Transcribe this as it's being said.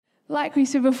Like we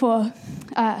said before,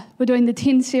 we're doing the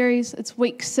 10 series. It's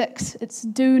week 6. It's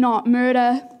Do Not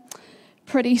Murder.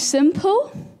 Pretty simple.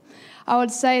 I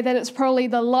would say that it's probably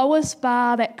the lowest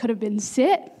bar that could have been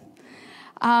set.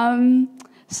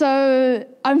 So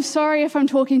I'm sorry if I'm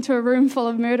talking to a room full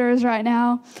of murderers right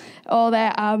now, or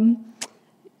that,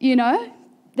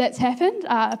 that's happened.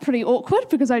 Pretty awkward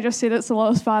because I just said it's the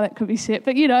lowest bar that could be set.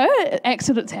 But,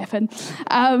 accidents happen.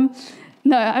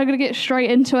 No, I'm going to get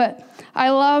straight into it. I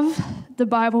love the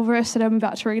Bible verse that I'm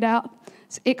about to read out.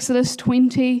 It's Exodus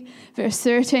 20, verse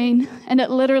 13, and it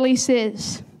literally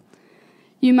says,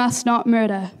 "You must not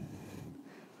murder."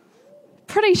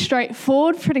 Pretty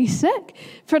straightforward, pretty sick,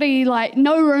 pretty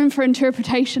no room for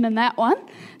interpretation in that one.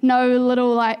 No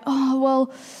little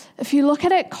if you look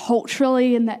at it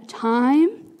culturally in that time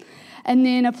and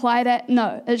then apply that,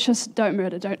 no, it's just don't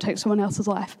murder, don't take someone else's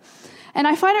life. And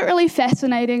I find it really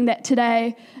fascinating that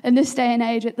today, in this day and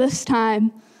age, at this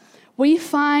time, we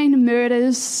find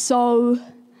murders so,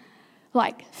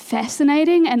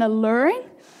 fascinating and alluring.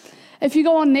 If you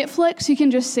go on Netflix, you can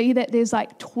just see that there's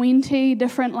 20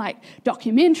 different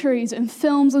documentaries and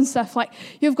films and stuff.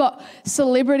 You've got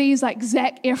celebrities like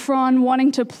Zac Efron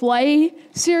wanting to play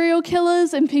serial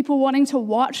killers and people wanting to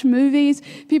watch movies,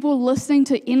 people listening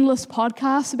to endless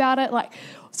podcasts about it.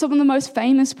 Some of the most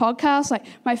famous podcasts, like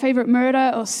My Favorite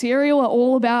Murder or Serial, are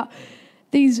all about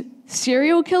these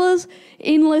serial killers.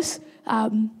 Endless,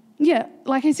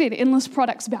 like I said, endless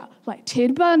products about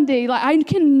Ted Bundy. I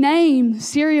can name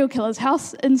serial killers. How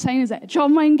insane is that?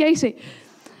 John Wayne Gacy,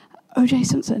 O.J.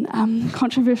 Simpson,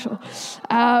 controversial.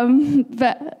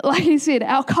 But like I said,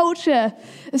 our culture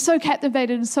is so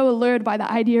captivated and so allured by the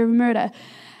idea of murder.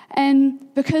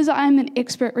 And because I'm an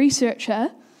expert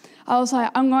researcher, I was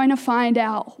like, I'm going to find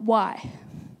out why.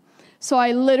 So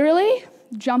I literally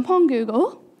jump on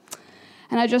Google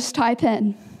and I just type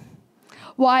in,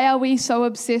 why are we so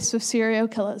obsessed with serial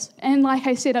killers? And like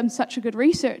I said, I'm such a good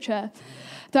researcher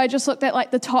that I just looked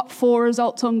at the top 4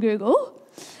 results on Google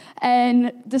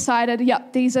and decided,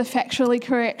 yep, these are factually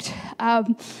correct.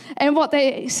 And what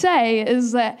they say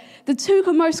is that the 2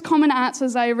 most common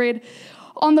answers I read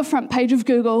on the front page of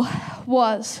Google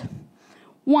was,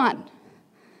 1,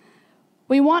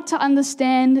 we want to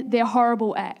understand their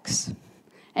horrible acts.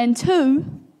 And 2,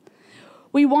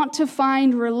 we want to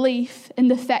find relief in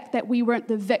the fact that we weren't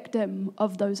the victim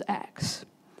of those acts.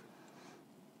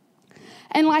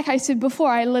 And like I said before,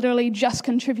 I literally just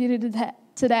contributed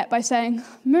to that by saying,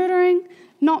 murdering,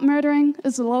 not murdering,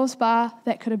 is the lowest bar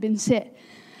that could have been set.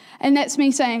 And that's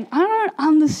me saying, I don't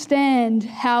understand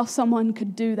how someone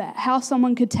could do that, how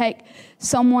someone could take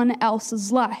someone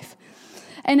else's life.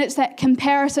 And it's that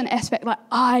comparison aspect,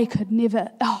 I could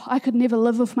never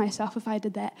live with myself if I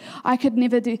did that. I could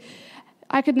never do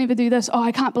this. Oh,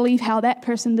 I can't believe how that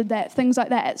person did that. Things like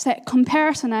that. It's that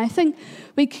comparison. And I think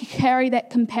we carry that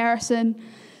comparison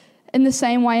in the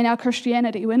same way in our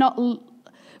Christianity. We're not,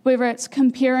 whether it's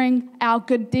comparing our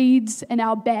good deeds and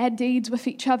our bad deeds with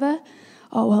each other.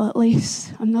 Oh, well, at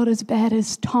least I'm not as bad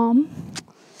as Tom.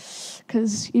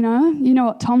 Because, you know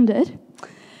what Tom did.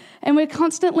 And we're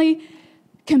constantly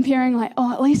comparing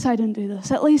at least I didn't do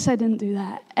this, at least I didn't do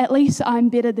that, at least I'm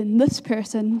better than this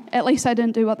person, at least I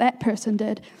didn't do what that person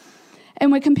did.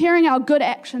 And we're comparing our good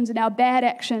actions and our bad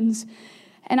actions,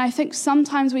 and I think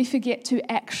sometimes we forget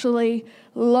to actually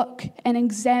look and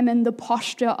examine the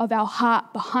posture of our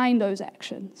heart behind those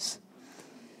actions.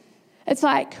 It's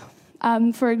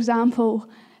for example,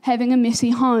 having a messy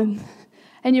home,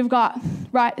 and you've got,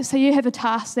 so you have a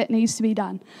task that needs to be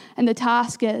done, and the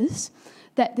task is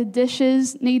that the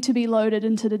dishes need to be loaded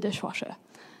into the dishwasher.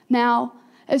 Now,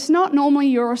 it's not normally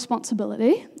your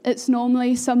responsibility. It's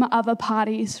normally some other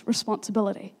party's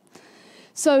responsibility.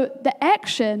 So the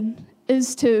action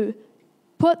is to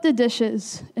put the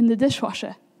dishes in the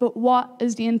dishwasher, but what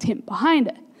is the intent behind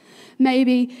it?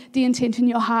 Maybe the intent in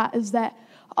your heart is that,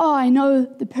 I know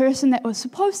the person that was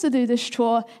supposed to do this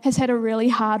chore has had a really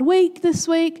hard week this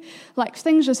week,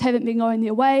 things just haven't been going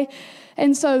their way.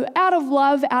 And so out of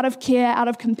love, out of care, out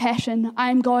of compassion,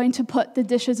 I'm going to put the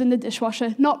dishes in the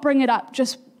dishwasher, not bring it up,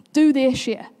 just do their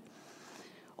share.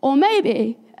 Or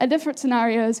maybe a different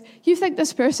scenario is you think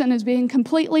this person is being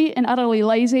completely and utterly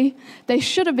lazy, they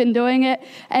should have been doing it,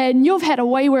 and you've had a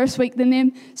way worse week than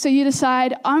them, so you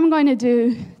decide, I'm going to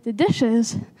do the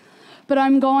dishes, but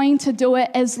I'm going to do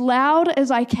it as loud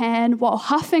as I can while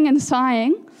huffing and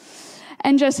sighing,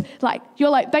 and just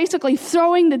you're basically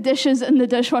throwing the dishes in the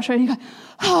dishwasher and you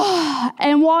go,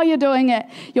 and while you're doing it,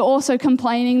 you're also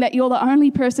complaining that you're the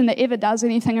only person that ever does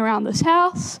anything around this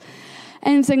house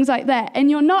and things like that. And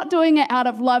you're not doing it out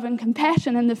of love and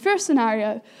compassion in the first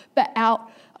scenario, but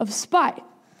out of spite.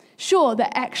 Sure,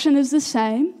 the action is the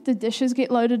same. The dishes get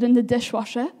loaded in the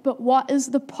dishwasher, but what is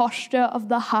the posture of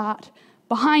the heart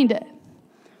behind it?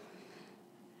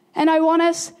 And I want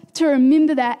us to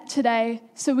remember that today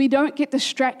so we don't get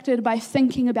distracted by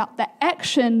thinking about the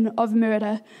action of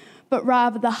murder, but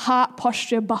rather the heart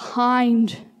posture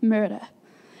behind murder.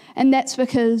 And that's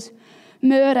because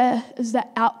murder is the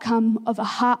outcome of a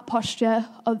heart posture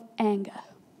of anger.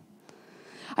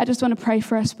 I just want to pray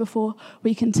for us before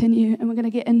we continue, and we're going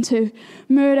to get into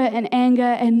murder and anger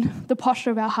and the posture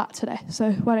of our heart today.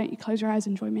 So why don't you close your eyes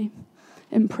and join me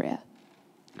in prayer.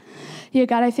 Yeah,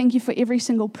 God, I thank you for every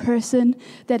single person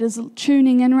that is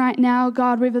tuning in right now,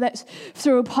 God, whether that's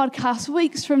through a podcast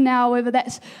weeks from now, whether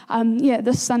that's,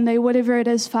 this Sunday, whatever it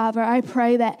is, Father, I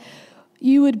pray that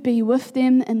you would be with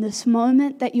them in this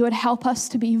moment, that you would help us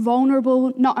to be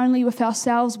vulnerable, not only with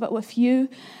ourselves, but with you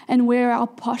and where our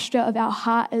posture of our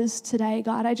heart is today,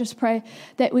 God. I just pray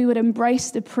that we would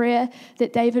embrace the prayer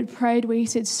that David prayed where he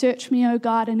said, search me, O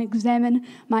God, and examine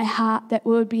my heart, that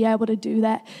we would be able to do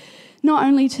that. Not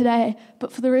only today,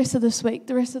 but for the rest of this week,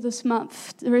 the rest of this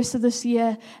month, the rest of this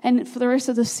year, and for the rest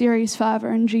of this series, Father,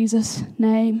 in Jesus'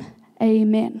 name,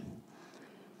 amen.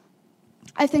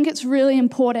 I think it's really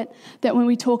important that when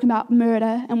we talk about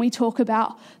murder and we talk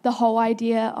about the whole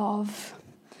idea of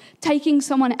taking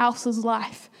someone else's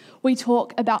life, we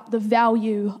talk about the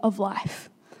value of life.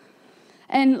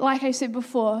 And like I said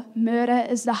before, murder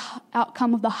is the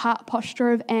outcome of the heart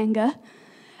posture of anger.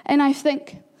 And I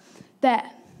think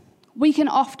that we can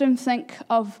often think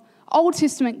of Old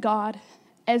Testament God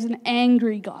as an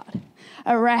angry God,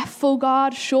 a wrathful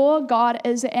God. Sure, God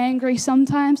is angry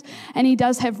sometimes, and he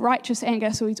does have righteous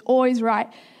anger, so he's always right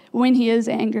when he is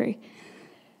angry.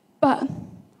 But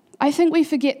I think we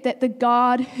forget that the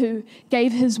God who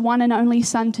gave his one and only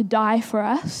Son to die for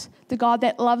us, the God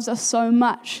that loves us so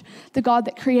much, the God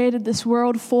that created this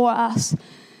world for us,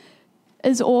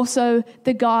 is also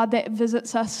the God that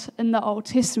visits us in the Old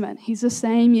Testament. He's the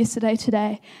same yesterday,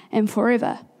 today, and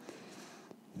forever.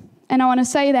 And I want to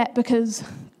say that because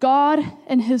God,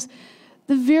 in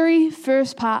the very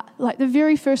first part, like the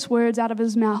very first words out of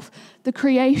his mouth, the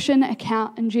creation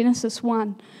account in Genesis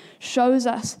 1, shows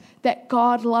us that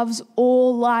God loves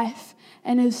all life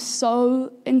and is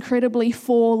so incredibly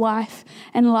for life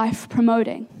and life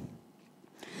promoting.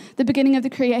 The beginning of the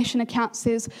creation account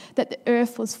says that the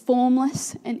earth was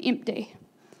formless and empty.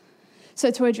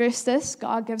 So to address this,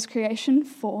 God gives creation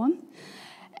form,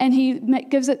 and he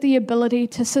gives it the ability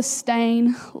to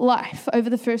sustain life over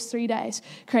the first 3 days,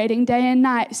 creating day and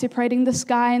night, separating the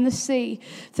sky and the sea,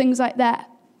 things like that.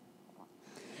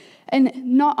 And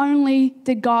not only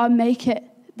did God make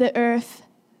the earth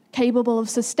capable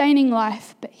of sustaining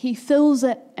life, but he fills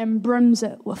it and brims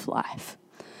it with life.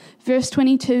 Verse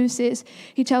 22 says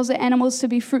he tells the animals to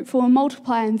be fruitful and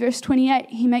multiply. In verse 28,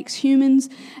 he makes humans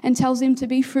and tells them to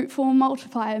be fruitful and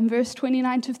multiply. In verse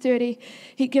 29 to 30,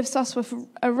 he gives us with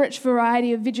a rich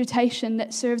variety of vegetation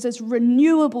that serves as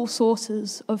renewable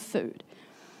sources of food.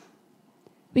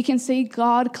 We can see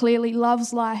God clearly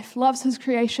loves life, loves his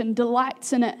creation,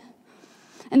 delights in it,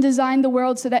 and designed the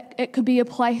world so that it could be a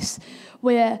place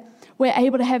where we're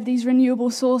able to have these renewable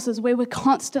sources, where we're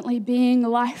constantly being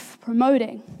life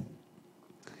promoting.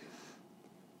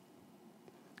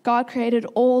 God created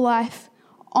all life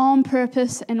on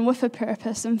purpose and with a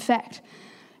purpose. In fact,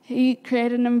 he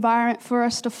created an environment for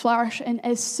us to flourish, and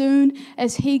as soon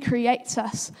as he creates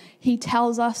us, he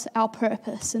tells us our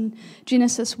purpose. In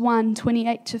Genesis 1,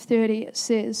 28 to 30, it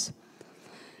says,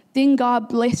 "Then God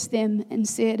blessed them and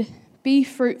said, 'Be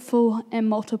fruitful and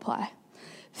multiply.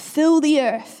 Fill the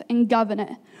earth and govern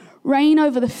it. Reign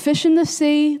over the fish in the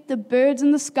sea, the birds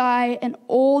in the sky, and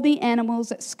all the animals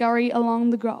that scurry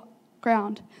along the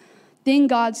ground.' Then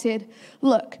God said,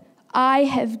 'Look, I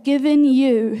have given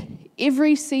you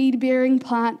every seed-bearing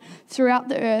plant throughout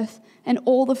the earth and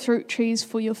all the fruit trees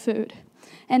for your food.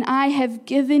 And I have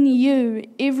given you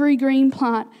every green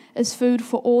plant as food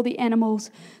for all the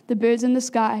animals, the birds in the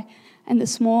sky, and the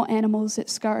small animals that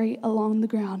scurry along the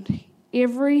ground.'"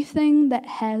 Everything that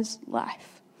has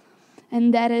life.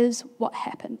 And that is what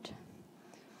happened.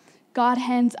 God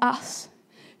hands us,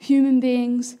 human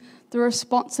beings, the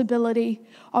responsibility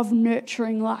of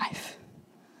nurturing life,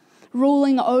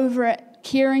 ruling over it,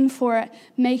 caring for it,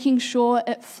 making sure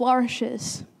it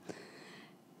flourishes.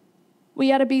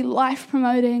 We are to be life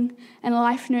promoting and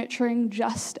life nurturing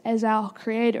just as our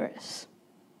Creator is.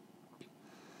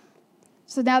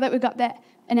 So now that we've got that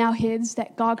in our heads,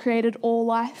 that God created all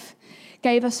life,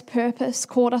 gave us purpose,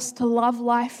 called us to love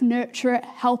life, nurture it,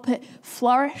 help it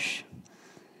flourish,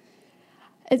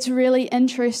 It's really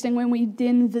interesting when we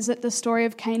then visit the story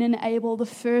of Cain and Abel, the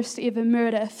first ever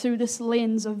murder, through this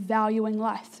lens of valuing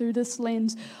life, through this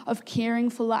lens of caring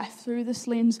for life, through this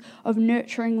lens of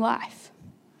nurturing life.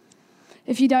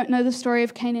 If you don't know the story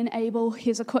of Cain and Abel,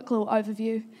 here's a quick little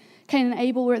overview. Cain and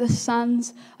Abel were the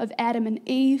sons of Adam and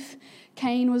Eve.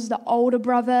 Cain was the older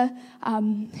brother.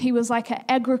 He was like a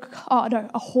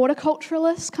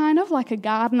horticulturalist, kind of, like a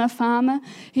gardener, farmer.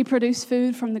 He produced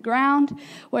food from the ground,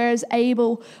 whereas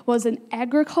Abel was an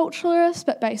agriculturalist,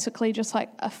 but basically just like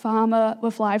a farmer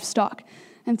with livestock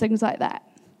and things like that.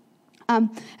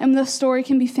 And the story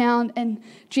can be found in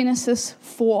Genesis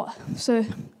 4. So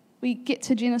we get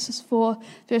to Genesis 4,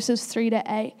 verses 3 to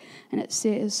 8, and it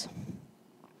says,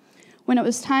 "When it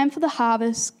was time for the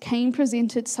harvest, Cain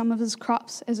presented some of his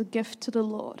crops as a gift to the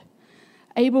Lord.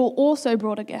 Abel also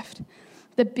brought a gift,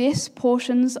 the best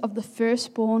portions of the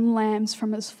firstborn lambs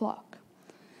from his flock.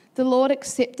 The Lord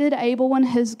accepted Abel and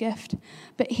his gift,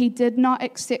 but he did not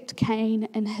accept Cain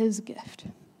and his gift.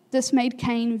 This made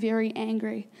Cain very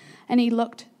angry, and he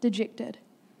looked dejected.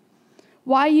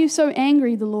 'Why are you so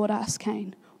angry?' the Lord asked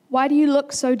Cain. 'Why do you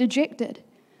look so dejected?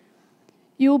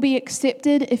 You will be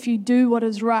accepted if you do what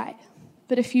is right.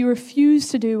 But if you refuse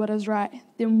to do what is right,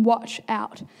 then watch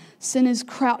out. Sin is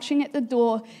crouching at the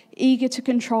door, eager to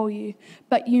control you,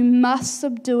 but you must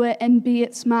subdue it and be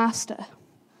its master.'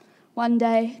 One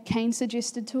day, Cain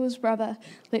suggested to his brother,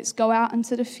 'Let's go out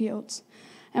into the fields.'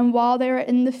 And while they were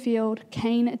in the field,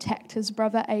 Cain attacked his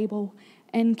brother Abel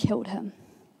and killed him."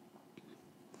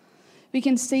 We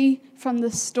can see from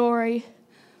the story,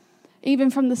 even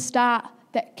from the start,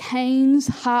 that Cain's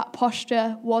heart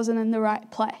posture wasn't in the right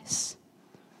place.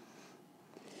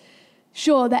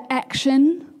 Sure, the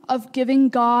action of giving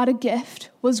God a gift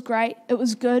was great. It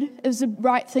was good. It was the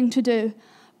right thing to do.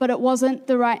 But it wasn't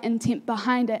the right intent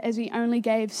behind it, as he only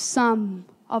gave some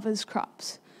of his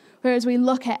crops. Whereas we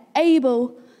look at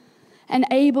Abel, and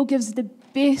Abel gives the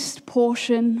best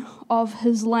portion of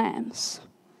his lambs.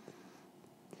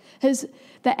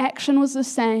 The action was the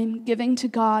same, giving to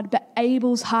God, but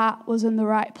Abel's heart was in the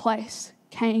right place.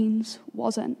 Cain's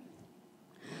wasn't.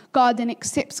 God then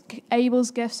accepts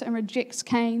Abel's gifts and rejects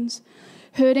Cain's,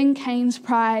 hurting Cain's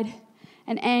pride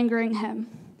and angering him.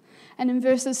 And in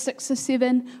verses 6 to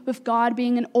 7, with God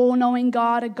being an all-knowing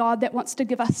God, a God that wants to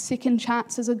give us second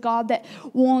chances, a God that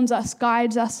warns us,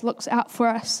 guides us, looks out for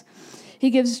us, he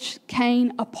gives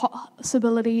Cain a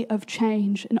possibility of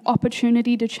change, an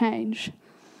opportunity to change.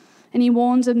 And he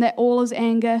warns him that all his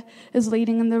anger is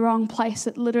leading in the wrong place.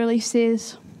 It literally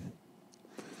says,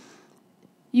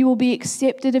 "You will be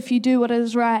accepted if you do what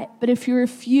is right, but if you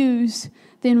refuse,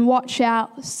 then watch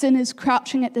out. Sin is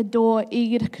crouching at the door,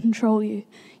 eager to control you.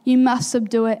 You must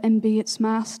subdue it and be its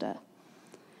master."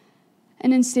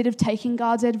 And instead of taking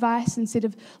God's advice, instead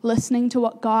of listening to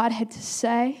what God had to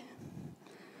say,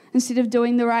 instead of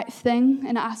doing the right thing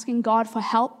and asking God for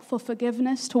help, for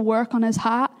forgiveness, to work on his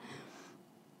heart,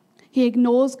 he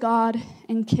ignores God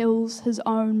and kills his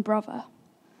own brother.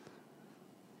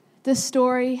 This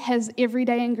story has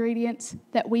everyday ingredients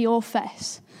that we all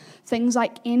face. Things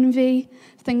like envy,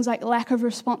 things like lack of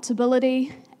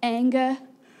responsibility, anger,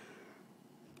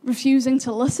 refusing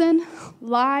to listen,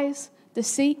 lies,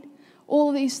 deceit, all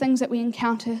of these things that we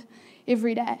encounter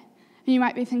every day. And you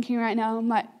might be thinking right now, I'm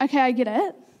like, okay, I get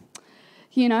it.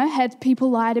 You know, had people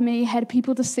lie to me, had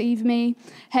people deceive me,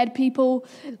 had people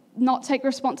not take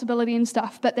responsibility and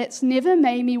stuff, but that's never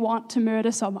made me want to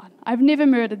murder someone. I've never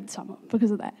murdered someone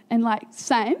because of that. And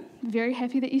same, very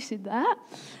happy that you said that.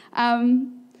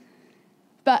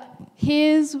 But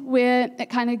here's where it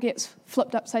kind of gets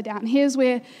flipped upside down. Here's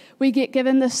where we get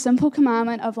given this simple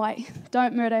commandment of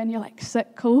don't murder, and you're like,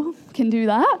 sick, cool, can do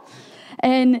that.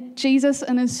 And Jesus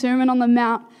in his Sermon on the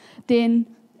Mount then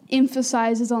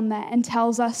emphasizes on that and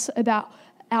tells us about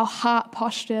our heart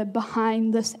posture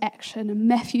behind this action. In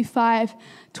Matthew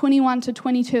 5:21 to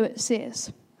 22, it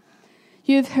says,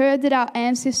 "You have heard that our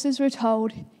ancestors were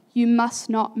told, 'You must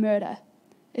not murder.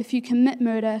 If you commit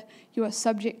murder, you are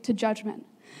subject to judgment.'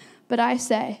 But I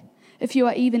say, if you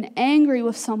are even angry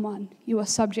with someone, you are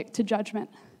subject to judgment.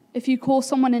 If you call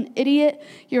someone an idiot,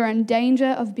 you're in danger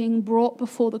of being brought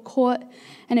before the court.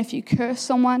 And if you curse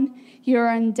someone, you're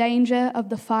in danger of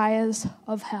the fires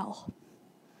of hell."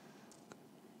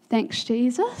 Thanks,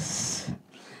 Jesus.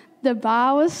 The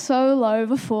bar was so low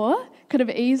before. Could have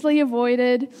easily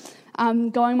avoided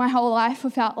going my whole life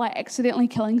without accidentally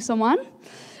killing someone,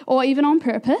 or even on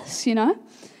purpose, you know.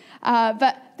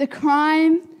 But the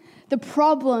crime, the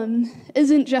problem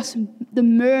isn't just the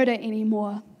murder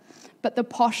anymore, but the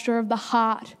posture of the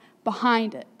heart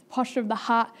behind it, the posture of the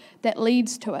heart that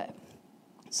leads to it.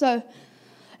 So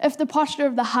if the posture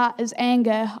of the heart is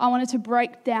anger, I wanted to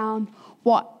break down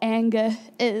what anger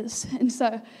is. And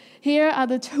so here are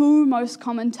the two most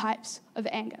common types of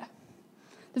anger.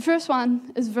 The first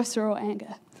one is visceral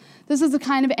anger. This is the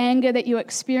kind of anger that you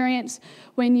experience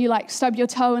when you stub your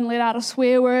toe and let out a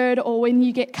swear word, or when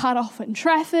you get cut off in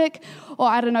traffic, or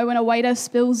when a waiter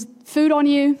spills food on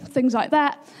you, things like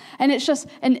that. And it's just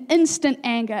an instant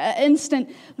anger, an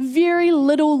instant, very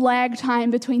little lag time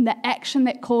between the action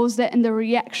that caused it and the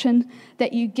reaction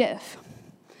that you give.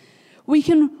 We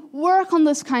can work on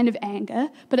this kind of anger,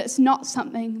 but it's not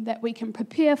something that we can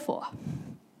prepare for.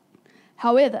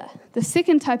 However, the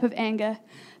second type of anger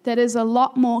that is a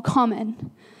lot more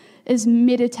common is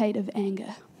meditative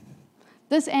anger.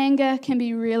 This anger can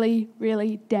be really,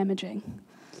 really damaging.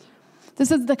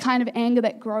 This is the kind of anger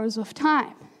that grows with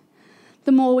time.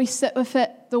 The more we sit with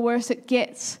it, the worse it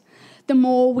gets, the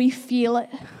more we feel it.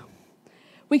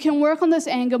 We can work on this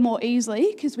anger more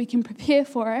easily because we can prepare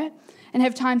for it and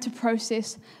have time to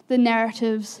process the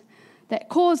narratives that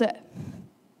cause it.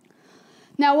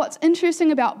 Now, what's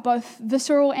interesting about both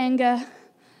visceral anger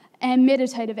and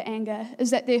meditative anger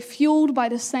is that they're fueled by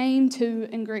the same two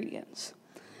ingredients,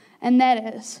 and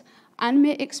that is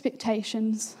unmet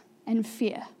expectations and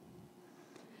fear.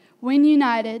 When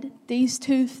united, these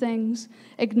two things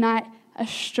ignite a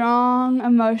strong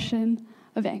emotion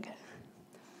of anger.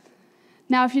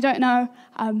 Now, if you don't know,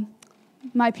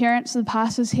 my parents are the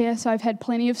pastors here, so I've had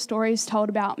plenty of stories told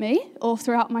about me all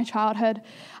throughout my childhood.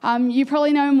 You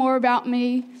probably know more about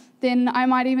me than I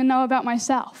might even know about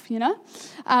myself,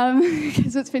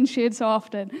 because it's been shared so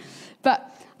often.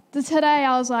 But today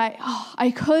I was like,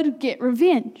 I could get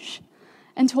revenge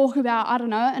and talk about,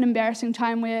 an embarrassing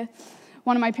time where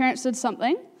one of my parents did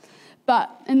something. But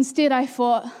instead I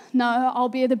thought, no, I'll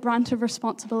bear the brunt of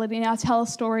responsibility and I'll tell a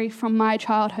story from my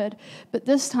childhood. But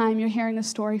this time you're hearing a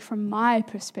story from my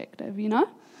perspective,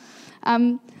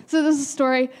 So this is a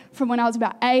story from when I was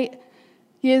about 8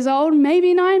 years old,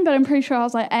 maybe 9, but I'm pretty sure I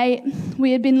was 8.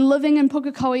 We had been living in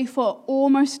Pukekohe for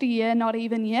almost a year, not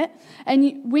even yet.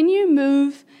 And when you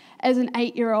move as an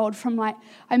 8-year-old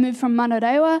I moved from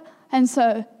Manarewa, and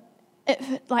so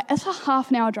it's a half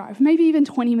an hour drive, maybe even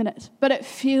 20 minutes, but it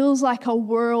feels like a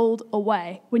world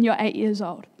away when you're 8 years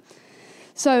old.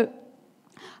 So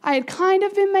I had kind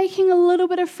of been making a little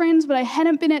bit of friends, but I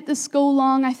hadn't been at the school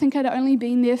long. I think I'd only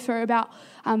been there for about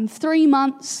 3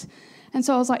 months. And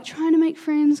so I was trying to make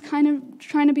friends, kind of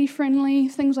trying to be friendly,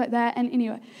 things like that. And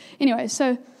anyway,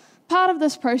 so part of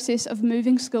this process of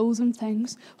moving schools and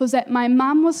things was that my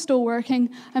mum was still working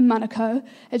in Manukau,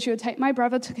 and she would take my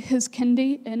brother to his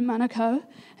kindy in Manukau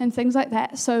and things like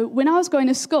that. So when I was going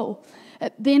to school,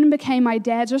 it then became my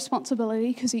dad's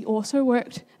responsibility, because he also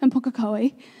worked in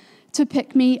Pukekohe, to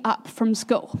pick me up from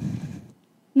school.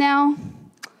 Now,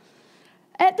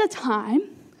 at the time,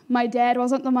 my dad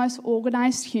wasn't the most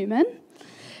organised human.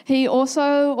 He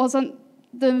also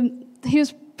he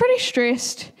was pretty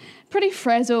stressed, pretty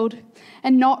frazzled,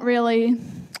 and not really,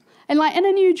 and in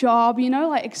a new job,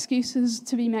 excuses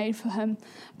to be made for him.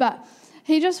 But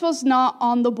he just was not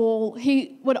on the ball.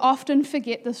 He would often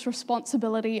forget this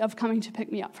responsibility of coming to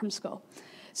pick me up from school.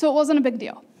 So it wasn't a big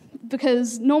deal,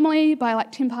 because normally by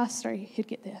 3:10, he'd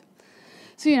get there.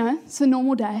 So, it's a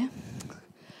normal day.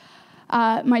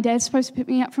 My dad's supposed to pick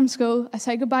me up from school. I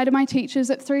say goodbye to my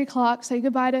teachers at 3 o'clock, say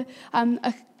goodbye to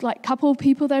a couple of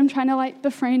people that I'm trying to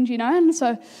befriend, and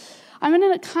so I'm in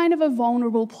a kind of a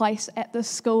vulnerable place at this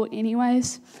school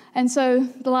anyways. And so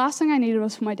the last thing I needed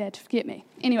was for my dad to forget me.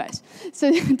 Anyways, so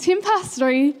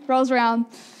 3:10 rolls around.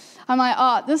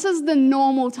 I'm this is the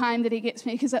normal time that he gets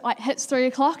me, because it hits 3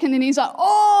 o'clock, and then he's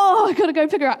I gotta go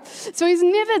pick her up. So he's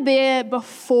never there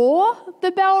before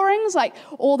the bell rings,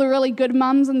 all the really good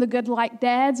mums and the good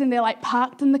dads, and they're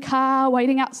parked in the car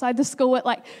waiting outside the school at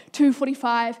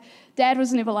 2:45. Dad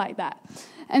was never like that.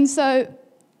 And so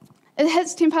it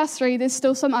hits 3:10, there's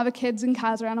still some other kids and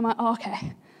cars around. I'm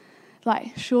okay.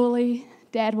 Surely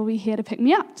Dad will be here to pick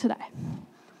me up today.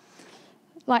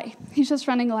 He's just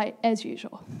running late as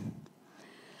usual.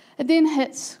 It then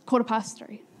hits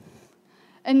 3:15.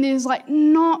 And there's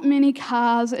not many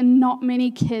cars and not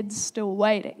many kids still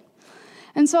waiting.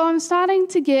 And so I'm starting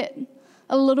to get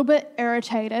a little bit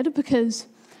irritated, because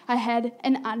I had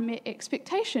an unmet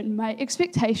expectation. My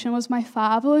expectation was my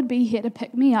father would be here to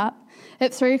pick me up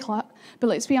at 3 o'clock, but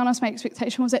let's be honest, my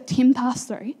expectation was at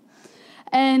 3:10.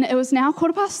 And it was now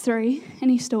 3:15,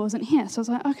 and he still wasn't here. So I was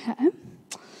okay,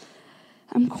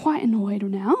 I'm quite annoyed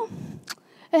now.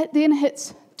 It then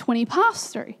hits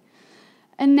 3:20.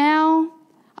 And now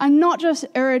I'm not just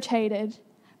irritated,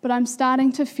 but I'm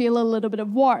starting to feel a little bit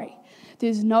of worry.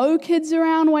 There's no kids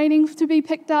around waiting to be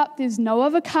picked up. There's no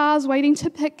other cars waiting to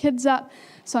pick kids up.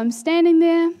 So I'm standing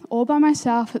there all by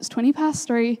myself. It's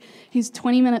 3:20. He's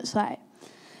 20 minutes late.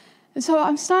 And so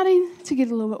I'm starting to get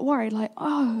a little bit worried, like,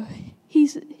 oh,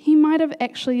 he might have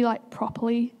actually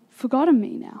properly forgotten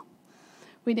me now.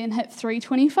 We then hit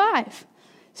 3:25.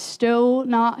 Still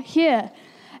not here.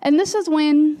 And this is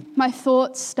when my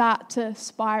thoughts start to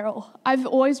spiral. I've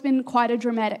always been quite a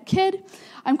dramatic kid.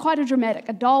 I'm quite a dramatic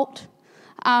adult.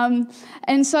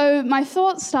 And so my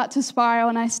thoughts start to spiral,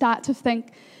 and I start to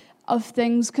think of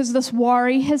things, because this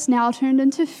worry has now turned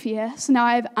into fear. So now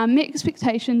I have unmet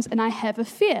expectations and I have a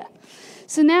fear.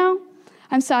 So now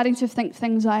I'm starting to think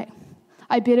things like,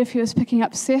 I bet if he was picking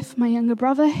up Seth, my younger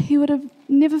brother, he would have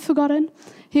never forgotten.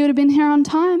 He would have been here on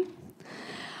time.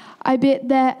 I bet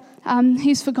that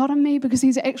he's forgotten me because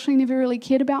he's actually never really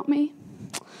cared about me.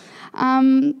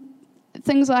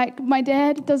 Things like my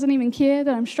dad doesn't even care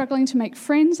that I'm struggling to make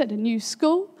friends at a new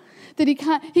school, that he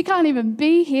can't even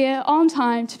be here on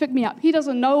time to pick me up. He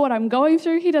doesn't know what I'm going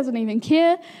through. He doesn't even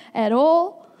care at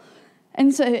all.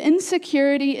 And so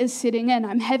insecurity is setting in.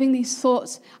 I'm having these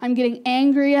thoughts. I'm getting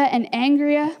angrier and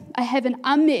angrier. I have an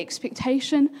unmet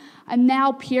expectation. I'm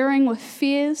now pairing with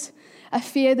fears, a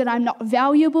fear that I'm not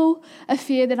valuable, a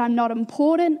fear that I'm not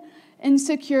important.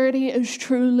 Insecurity is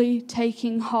truly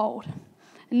taking hold.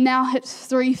 And now it's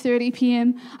 3:30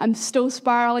 p.m. I'm still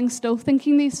spiraling, still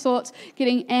thinking these thoughts,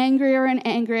 getting angrier and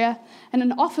angrier. And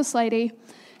an office lady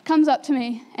comes up to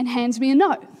me and hands me a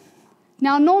note.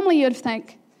 Now, normally you'd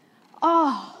think,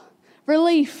 oh,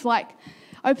 relief,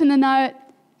 open the note,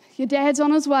 your dad's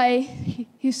on his way,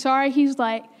 he's sorry he's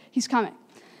late, he's coming.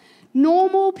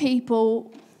 Normal people,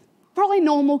 probably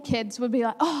normal kids, would be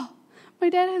like, oh, my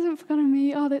dad hasn't forgotten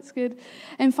me, oh, that's good,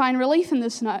 and find relief in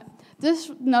this note.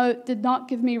 This note did not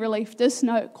give me relief. This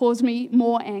note caused me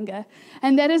more anger.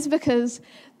 And that is because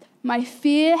my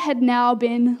fear had now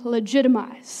been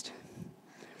legitimized.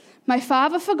 My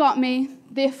father forgot me,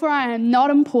 therefore I am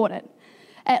not important,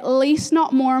 at least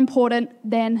not more important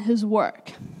than his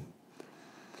work.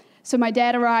 So my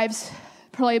dad arrives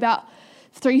probably about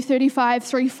 3:35,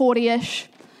 3:40-ish,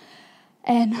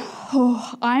 and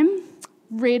I'm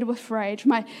red with rage.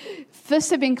 My fists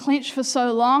have been clenched for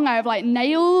so long. I have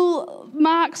nail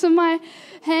marks in my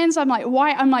hands. I'm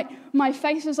white. My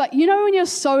face is when you're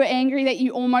so angry that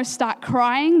you almost start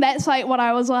crying? That's what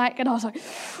I was like. And I was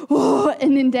oh.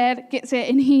 And then Dad gets there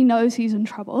and he knows he's in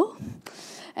trouble.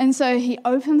 And so he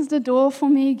opens the door for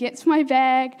me, gets my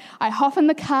bag. I hop in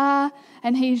the car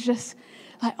and he's just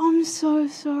I'm so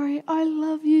sorry. I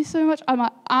love you so much.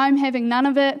 I'm having none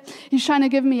of it. He's trying to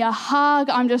give me a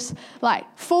hug. I'm just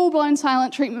full-blown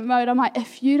silent treatment mode. I'm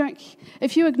if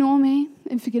you ignore me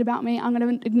and forget about me, I'm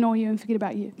going to ignore you and forget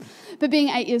about you. But being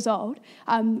 8 years old,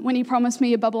 when he promised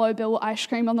me a Bubble O Bill ice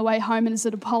cream on the way home and as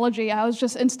an apology, I was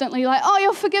just instantly oh,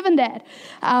 you're forgiven, Dad.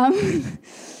 And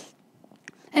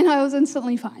I was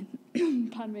instantly fine.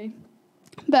 Pardon me.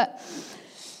 But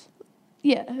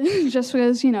yeah, just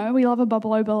because, we love a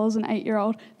Bubble O Bill as an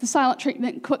 8-year-old, the silent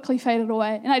treatment quickly faded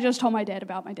away, and I just told my dad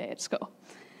about my day at school.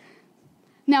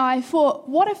 Now, I thought,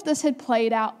 what if this had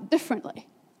played out differently?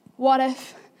 What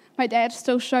if my dad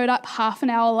still showed up half an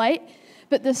hour late,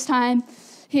 but this time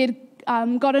he had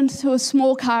got into a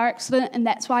small car accident, and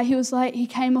that's why he was late. He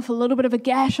came off a little bit of a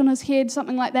gash on his head,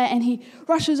 something like that, and he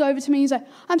rushes over to me. He's like,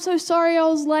 I'm so sorry I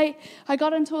was late. I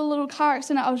got into a little car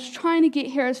accident. I was trying to get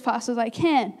here as fast as I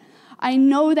can. I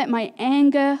know that my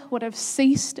anger would have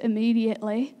ceased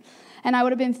immediately, and I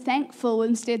would have been thankful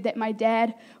instead that my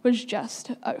dad was just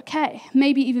okay,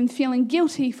 maybe even feeling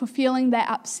guilty for feeling that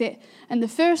upset in the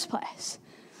first place.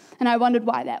 And I wondered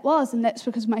why that was, and that's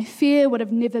because my fear would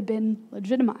have never been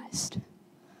legitimized.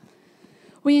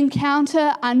 We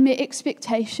encounter unmet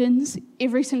expectations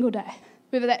every single day,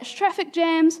 whether that's traffic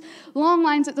jams, long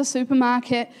lines at the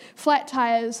supermarket, flat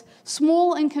tires,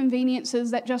 small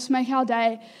inconveniences that just make our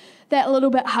day that little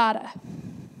bit harder.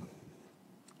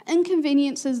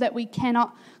 Inconveniences that we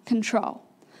cannot control.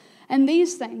 And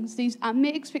these things, these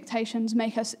unmet expectations,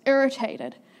 make us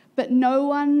irritated, but no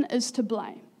one is to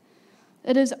blame.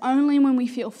 It is only when we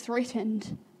feel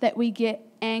threatened that we get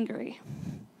angry.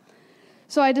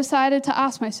 So I decided to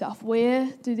ask myself,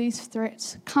 where do these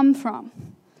threats come from?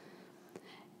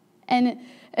 And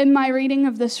in my reading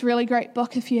of this really great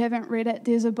book, if you haven't read it,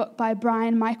 there's a book by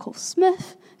Brian Michael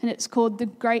Smith, and it's called The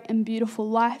Great and Beautiful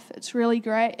Life. It's really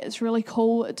great. It's really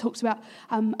cool. It talks about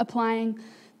applying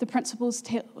the principles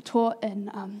taught in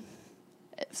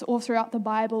it's all throughout the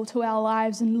Bible to our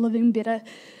lives and living better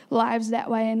lives that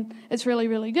way, and it's really,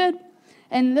 really good.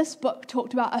 And this book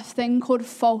talked about a thing called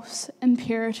false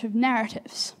imperative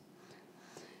narratives.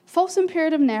 False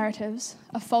imperative narratives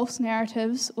are false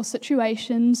narratives or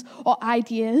situations or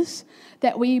ideas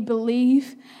that we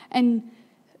believe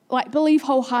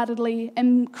wholeheartedly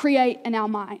and create in our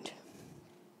mind.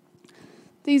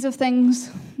 These are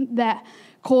things that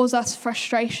cause us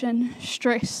frustration,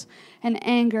 stress, and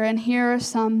anger, and here are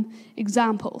some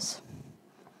examples.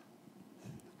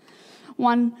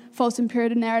 One false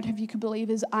imperative narrative you could believe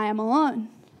is, I am alone.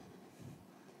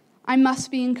 I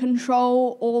must be in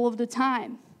control all of the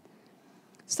time.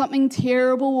 Something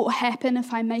terrible will happen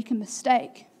if I make a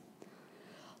mistake.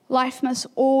 Life must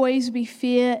always be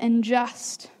fair and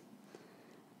just.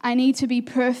 I need to be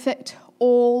perfect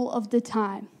all of the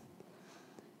time.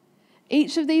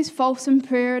 Each of these false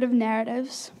imperative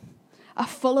narratives are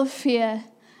full of fear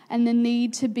and the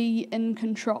need to be in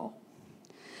control.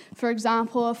 For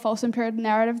example, a false imperative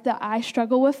narrative that I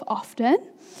struggle with often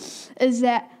is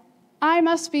that I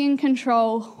must be in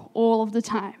control all of the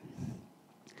time.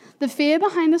 The fear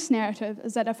behind this narrative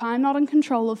is that if I'm not in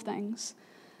control of things,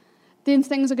 then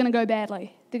things are going to go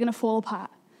badly. They're going to fall apart.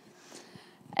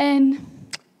 And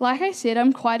like I said,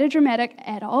 I'm quite a dramatic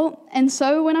adult, and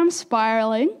so when I'm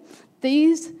spiraling,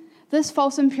 this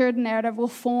false imperative narrative will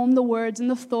form the words and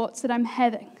the thoughts that I'm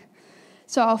having.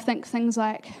 So I'll think things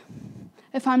like,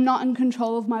 if I'm not in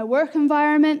control of my work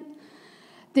environment,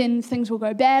 then things will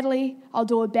go badly, I'll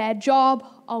do a bad job,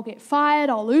 I'll get fired,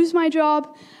 I'll lose my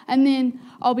job, and then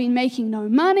I'll be making no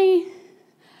money,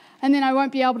 and then I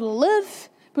won't be able to live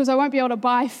because I won't be able to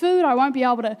buy food, I won't be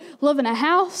able to live in a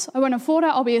house, I won't afford it,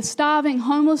 I'll be a starving,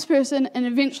 homeless person, and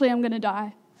eventually I'm going to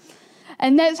die.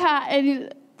 And that's how,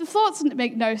 the thoughts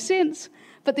make no sense,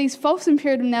 but these false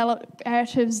imperative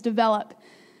narratives develop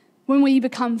when we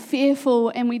become fearful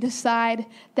and we decide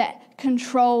that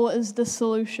control is the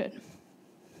solution.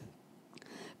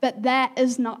 But that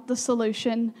is not the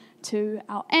solution to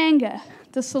our anger.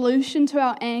 The solution to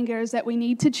our anger is that we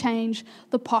need to change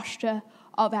the posture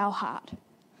of our heart.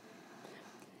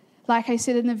 Like I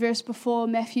said in the verse before,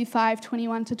 Matthew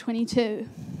 5:21-22,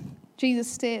 Jesus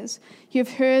says, "You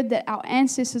have heard that our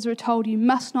ancestors were told you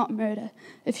must not murder.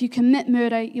 If you commit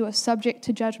murder, you are subject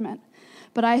to judgment.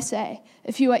 But I say,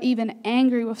 if you are even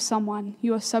angry with someone,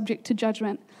 you are subject to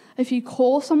judgment. If you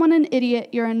call someone an idiot,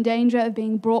 you're in danger of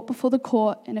being brought before the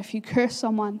court, and if you curse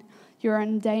someone, you're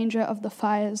in danger of the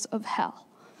fires of hell."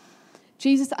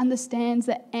 Jesus understands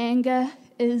that anger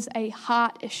is a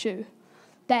heart issue.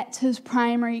 That's his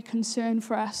primary concern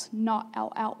for us, not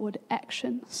our outward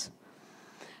actions.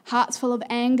 Hearts full of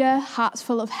anger, hearts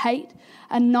full of hate,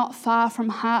 are not far from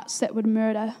hearts that would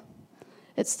murder.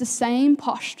 It's the same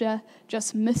posture,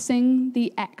 just missing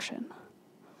the action.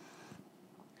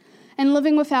 And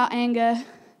living without anger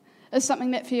is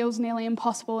something that feels nearly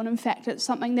impossible, and in fact, it's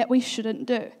something that we shouldn't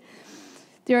do.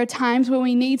 There are times where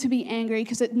we need to be angry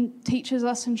because it teaches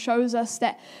us and shows us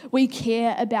that we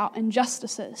care about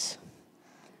injustices.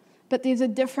 But there's a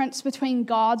difference between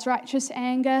God's righteous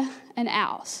anger and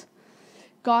ours.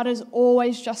 God is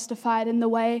always justified in the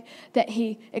way that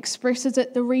he expresses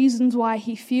it, the reasons why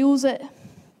he feels it.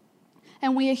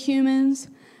 And we are humans,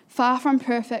 far from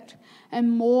perfect,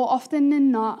 and more often than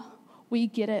not, we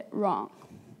get it wrong.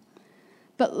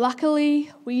 But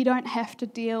luckily, we don't have to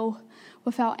deal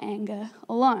with our anger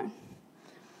alone.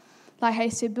 Like I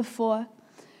said before,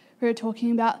 we were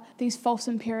talking about these false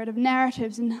imperative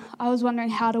narratives, and I was wondering,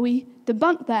 how do we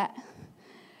debunk that?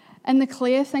 And the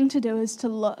clear thing to do is to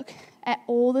look at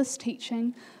all this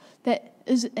teaching that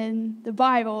is in the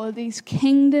Bible, these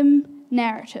kingdom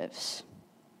narratives.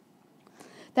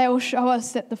 They will show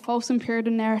us that the false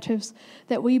imperative narratives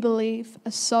that we believe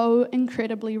are so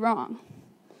incredibly wrong.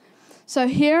 So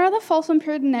here are the false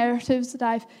imperative narratives that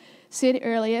I've said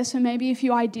earlier. So maybe if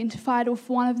you identified with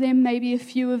one of them, maybe a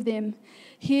few of them.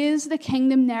 Here's the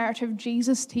kingdom narrative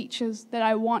Jesus teaches that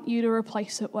I want you to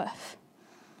replace it with.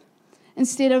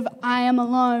 Instead of I am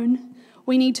alone,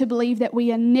 we need to believe that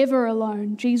we are never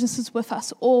alone. Jesus is with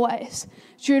us always.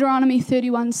 Deuteronomy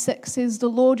 31:6 says, "The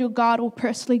Lord your God will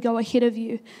personally go ahead of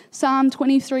you." Psalm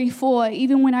 23:4,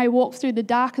 "Even when I walk through the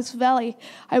darkest valley,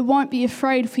 I won't be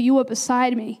afraid, for you are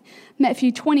beside me."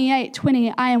 Matthew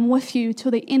 28:20, "I am with you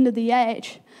till the end of the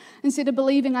age." Instead of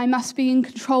believing I must be in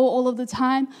control all of the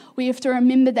time, we have to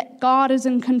remember that God is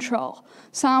in control.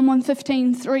 Psalm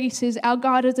 115:3 says, "Our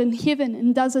God is in heaven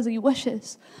and does as he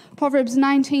wishes." Proverbs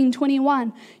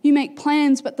 19:21, "You make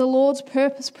plans, but the Lord's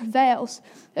purpose prevails."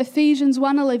 Ephesians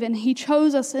 1:11, "He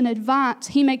chose us in advance.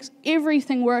 He makes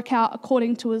everything work out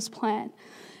according to his plan."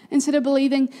 Instead of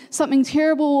believing something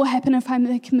terrible will happen if I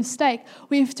make a mistake,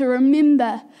 we have to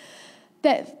remember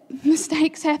that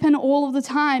mistakes happen all of the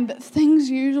time, but things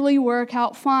usually work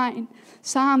out fine.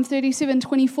 Psalm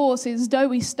 37:24 says, though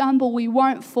we stumble, we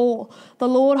won't fall. The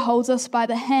Lord holds us by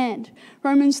the hand.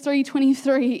 Romans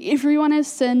 3:23, everyone has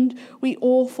sinned, we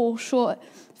all fall short.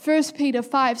 1 Peter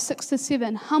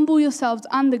 5:6-7, humble yourselves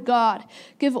under God.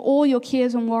 Give all your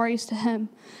cares and worries to Him.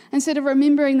 Instead of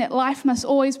remembering that life must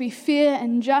always be fair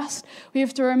and just, we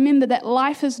have to remember that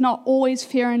life is not always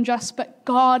fair and just, but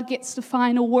God gets the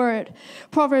final word.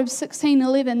 Proverbs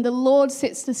 16:11, the Lord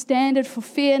sets the standard for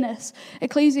fairness.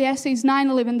 Ecclesiastes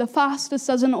 9:11, the fastest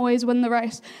doesn't always win the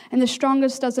race, and the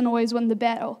strongest doesn't always win the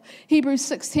battle. Hebrews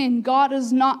 6:10, God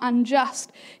is not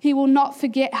unjust. He will not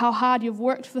forget how hard you've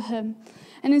worked for Him.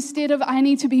 And instead of I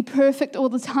need to be perfect all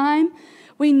the time,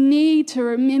 we need to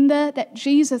remember that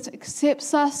Jesus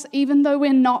accepts us even though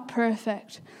we're not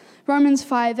perfect. Romans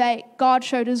 5:8, God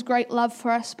showed His great love for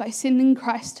us by sending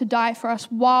Christ to die for us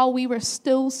while we were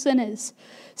still sinners.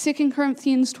 2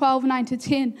 Corinthians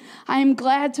 12:9-10, I am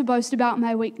glad to boast about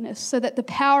my weakness so that the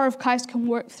power of Christ can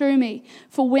work through me.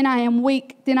 For when I am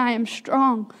weak, then I am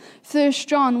strong. 1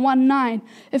 John 1:9,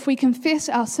 if we confess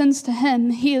our sins to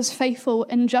Him, He is faithful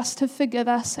and just to forgive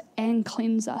us and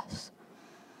cleanse us.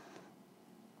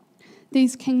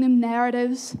 These kingdom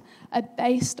narratives are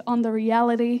based on the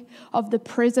reality of the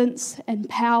presence and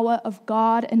power of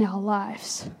God in our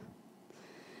lives.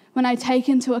 When I take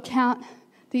into account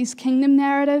these kingdom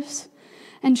narratives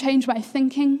and change my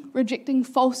thinking, rejecting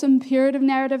false imperative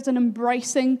narratives and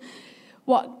embracing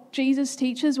what Jesus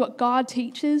teaches, what God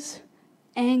teaches,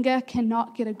 anger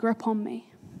cannot get a grip on me.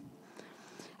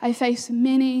 I face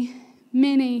many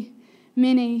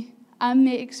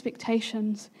unmet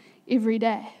expectations every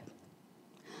day.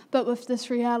 But with this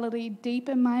reality deep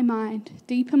in my mind,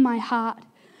 deep in my heart,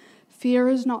 fear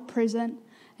is not present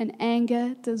and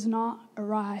anger does not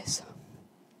arise.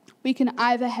 We can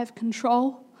either have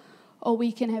control or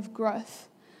we can have growth,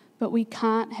 but we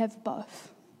can't have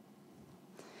both.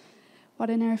 Well, I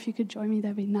don't know if you could join me,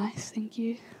 that'd be nice, thank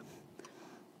you.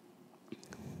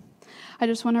 I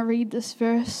just want to read this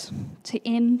verse to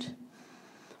end.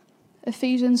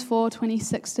 Ephesians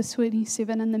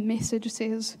 4:26-27 in the Message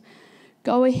says,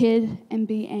 go ahead and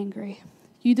be angry.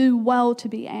 You do well to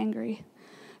be angry,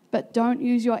 but don't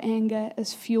use your anger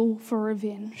as fuel for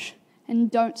revenge. And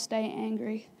don't stay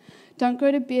angry. Don't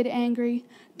go to bed angry.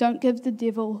 Don't give the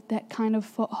devil that kind of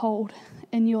foothold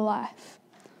in your life.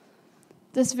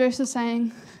 This verse is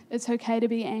saying it's okay to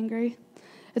be angry.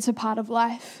 It's a part of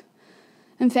life.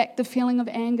 In fact, the feeling of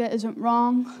anger isn't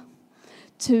wrong.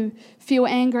 To feel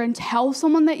anger and tell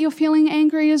someone that you're feeling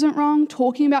angry isn't wrong.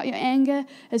 Talking about your anger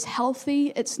is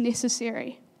healthy, it's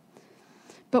necessary.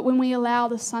 But when we allow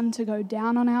the sun to go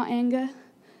down on our anger,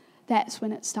 that's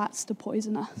when it starts to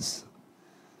poison us.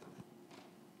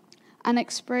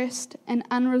 Unexpressed and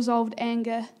unresolved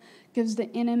anger gives the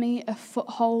enemy a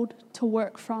foothold to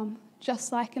work from,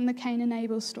 just like in the Cain and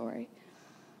Abel story.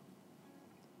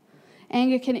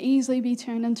 Anger can easily be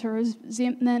turned into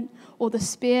resentment or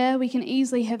despair. We can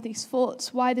easily have these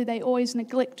thoughts. Why do they always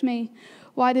neglect me?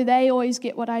 Why do they always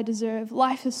get what I deserve?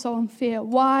 Life is so unfair.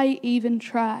 Why even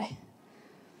try?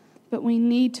 But we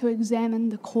need to examine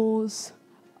the cause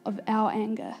of our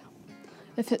anger.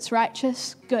 If it's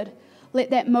righteous, good. Let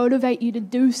that motivate you to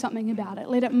do something about it.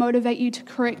 Let it motivate you to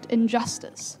correct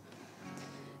injustice.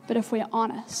 But if we're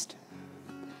honest,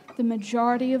 the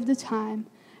majority of the time,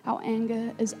 our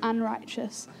anger is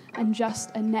unrighteous and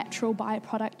just a natural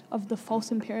byproduct of the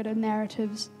false imperative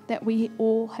narratives that we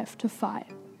all have to fight.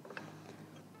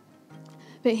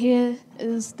 But here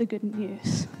is the good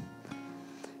news.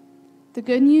 The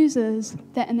good news is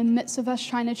that in the midst of us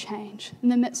trying to change, in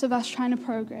the midst of us trying to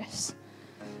progress,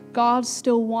 God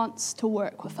still wants to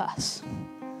work with us.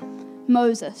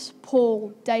 Moses,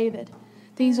 Paul, David,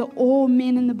 these are all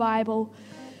men in the Bible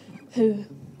who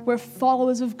were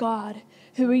followers of God,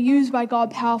 who were used by God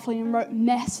powerfully and wrote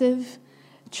massive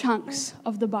chunks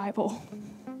of the Bible.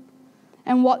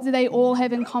 And what do they all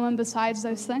have in common besides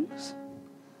those things?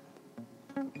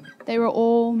 They were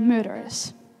all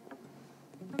murderers.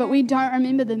 But we don't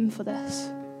remember them for this.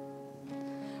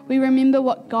 We remember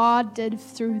what God did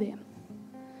through them.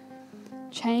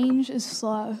 Change is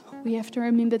slow. We have to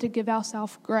remember to give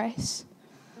ourselves grace.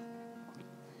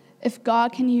 If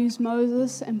God can use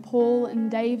Moses and Paul and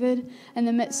David in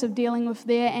the midst of dealing with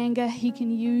their anger, He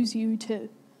can use you too.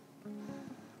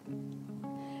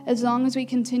 As long as we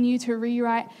continue to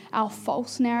rewrite our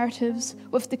false narratives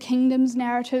with the kingdom's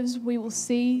narratives, we will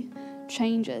see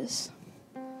changes.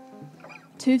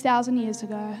 2,000 years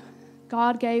ago,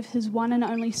 God gave His one and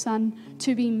only Son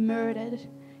to be murdered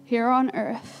here on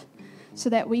earth so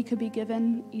that we could be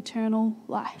given eternal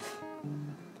life.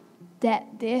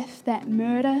 That death, that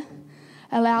murder,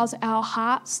 allows our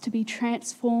hearts to be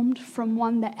transformed from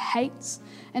one that hates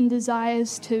and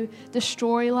desires to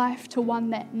destroy life to one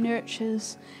that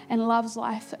nurtures and loves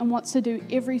life and wants to do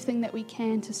everything that we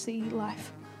can to see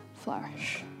life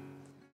flourish.